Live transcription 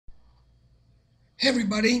Hey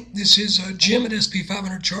everybody, this is Jim at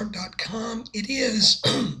sp500chart.com. It is,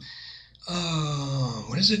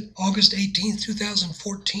 August 18th,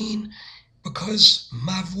 2014. Because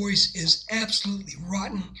my voice is absolutely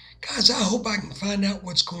rotten. Guys, I hope I can find out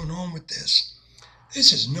what's going on with this.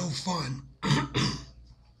 This is no fun. I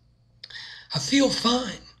feel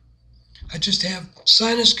fine. I just have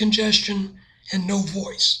sinus congestion and no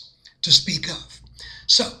voice to speak of.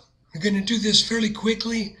 So, we're going to do this fairly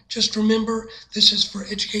quickly. Just remember, this is for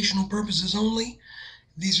educational purposes only.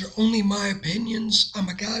 These are only my opinions. I'm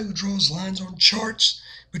a guy who draws lines on charts,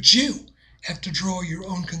 but you have to draw your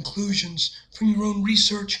own conclusions from your own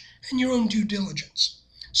research and your own due diligence.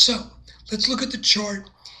 So, let's look at the chart,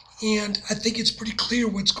 and I think it's pretty clear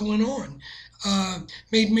what's going on.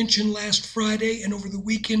 Made mention last Friday and over the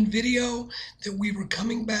weekend video that we were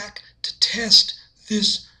coming back to test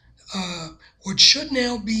this what should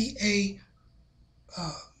now be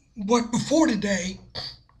what before today,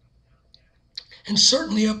 and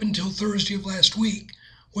certainly up until Thursday of last week,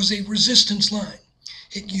 was a resistance line.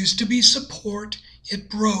 It used to be support, it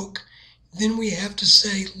broke, then we have to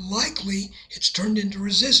say likely it's turned into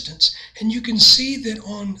resistance. And you can see that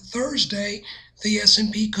on Thursday, the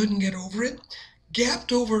S&P couldn't get over it,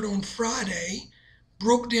 gapped over it on Friday,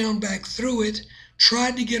 broke down back through it,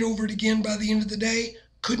 tried to get over it again by the end of the day,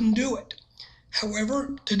 couldn't do it.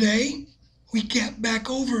 However, today, we gapped back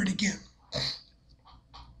over it again.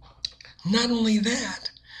 Not only that,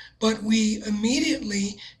 but we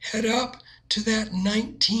immediately head up to that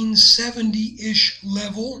 1970-ish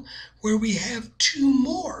level where we have two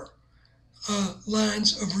more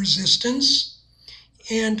lines of resistance.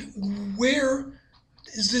 And where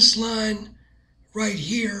does this line right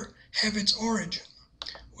here have its origin?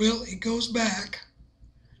 Well, it goes back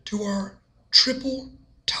to our triple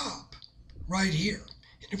top right here.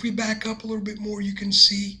 And if we back up a little bit more, you can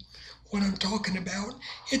see what I'm talking about.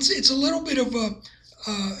 It's a little bit of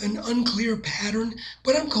an unclear pattern,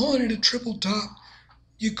 but I'm calling it a triple top.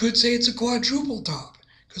 You could say it's a quadruple top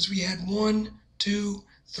because we had 1, 2,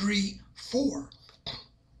 3, 4.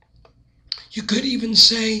 You could even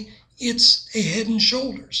say it's a head and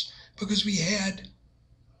shoulders because we had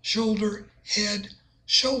shoulder, head,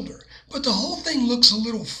 shoulder. But the whole thing looks a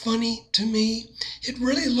little funny to me. It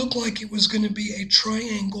really looked like it was going to be a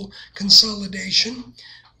triangle consolidation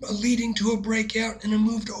leading to a breakout and a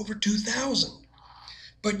move to over 2,000.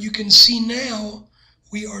 But you can see now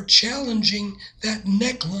we are challenging that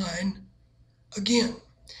neckline again.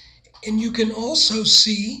 And you can also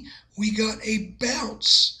see we got a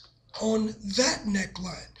bounce on that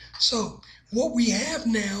neckline. So what we have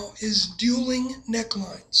now is dueling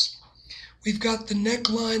necklines. We've got the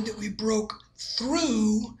neckline that we broke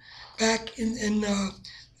through back on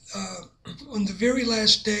the very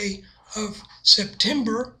last day of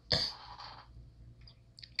September.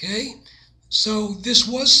 Okay, so this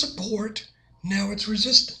was support, now it's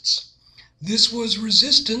resistance. This was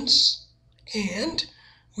resistance, and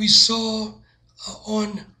we saw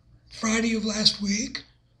on Friday of last week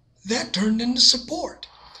that turned into support.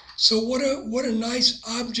 So what a nice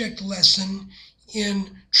object lesson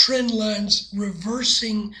in trend lines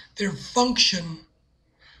reversing their function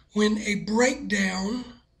when a breakdown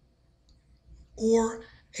or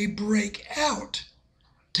a breakout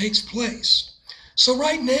takes place. So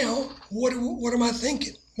right now, what am I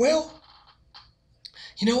thinking? Well,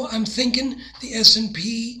 I'm thinking the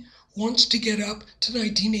S&P wants to get up to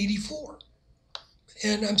 1984.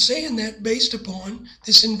 And I'm saying that based upon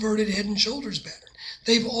this inverted head and shoulders pattern.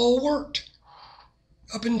 They've all worked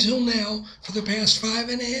up until now for the past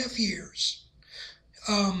 5.5 years.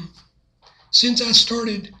 Since I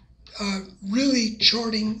started really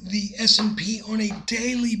charting the S&P on a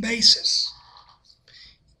daily basis,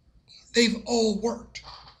 they've all worked.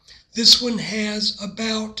 This one has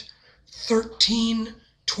about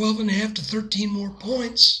 12.5 to 13 more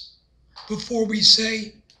points before we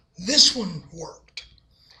say this one worked.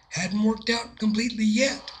 Hadn't worked out completely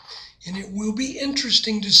yet. And it will be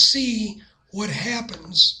interesting to see what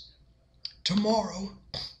happens tomorrow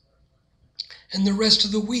and the rest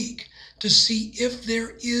of the week to see if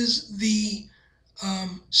there is the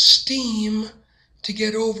steam to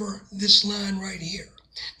get over this line right here.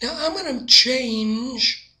 Now I'm going to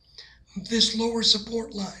change this lower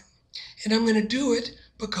support line, and I'm going to do it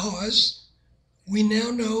because we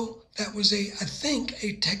now know that was I think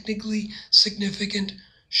a technically significant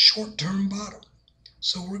short-term bottom.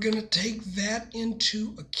 So we're going to take that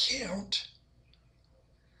into account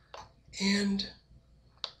and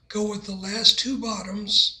go with the last two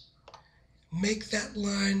bottoms, make that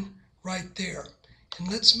line right there. And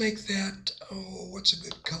let's make that, what's a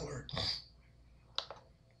good color?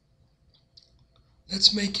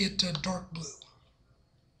 Let's make it dark blue.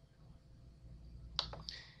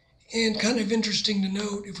 And kind of interesting to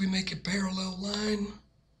note, if we make a parallel line,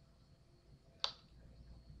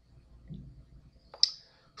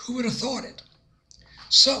 who would have thought it?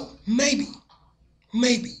 So maybe,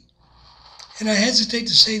 and I hesitate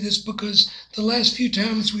to say this because the last few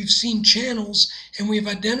times we've seen channels and we've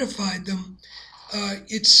identified them,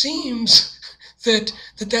 it seems that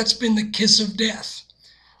that's been the kiss of death.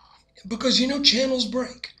 Because, channels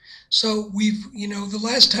break. So the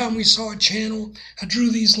last time we saw a channel, I drew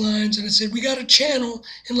these lines and I said, we got a channel.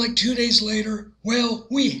 And like 2 days later, well,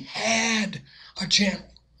 we had a channel.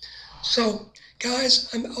 So,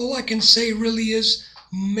 guys, all I can say really is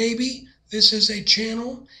maybe this is a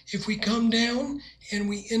channel. If we come down and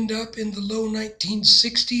we end up in the low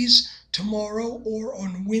 1960s tomorrow or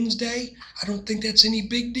on Wednesday, I don't think that's any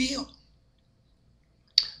big deal.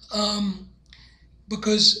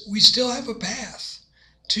 Because we still have a path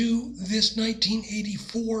to this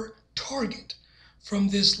 1984 target from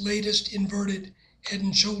this latest inverted head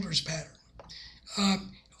and shoulders pattern.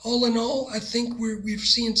 All in all, I think we've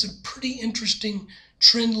seen some pretty interesting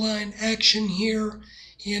trend line action here,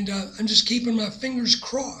 and I'm just keeping my fingers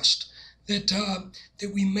crossed that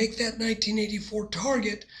we make that 1984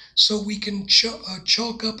 target so we can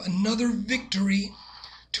chalk up another victory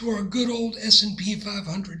to our good old S&P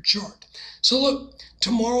 500 chart. So look,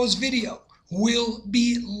 tomorrow's video will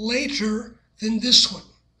be later than this one.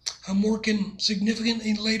 I'm working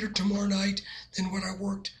significantly later tomorrow night than what I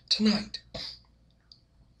worked tonight.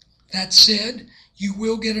 That said, you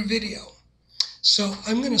will get a video. So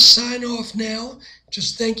I'm going to sign off now.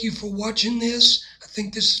 Just thank you for watching this. I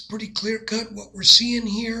think this is pretty clear-cut what we're seeing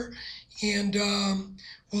here. And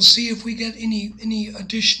we'll see if we get any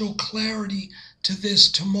additional clarity to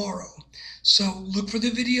this tomorrow. So look for the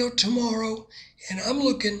video tomorrow, and I'm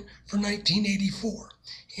looking for 1984.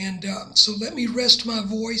 And so let me rest my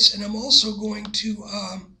voice, and I'm also going to,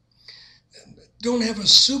 don't have a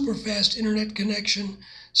super fast internet connection,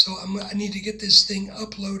 so I need to get this thing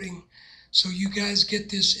uploading so you guys get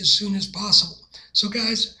this as soon as possible. So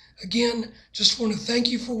guys, again, just want to thank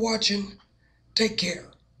you for watching. Take care.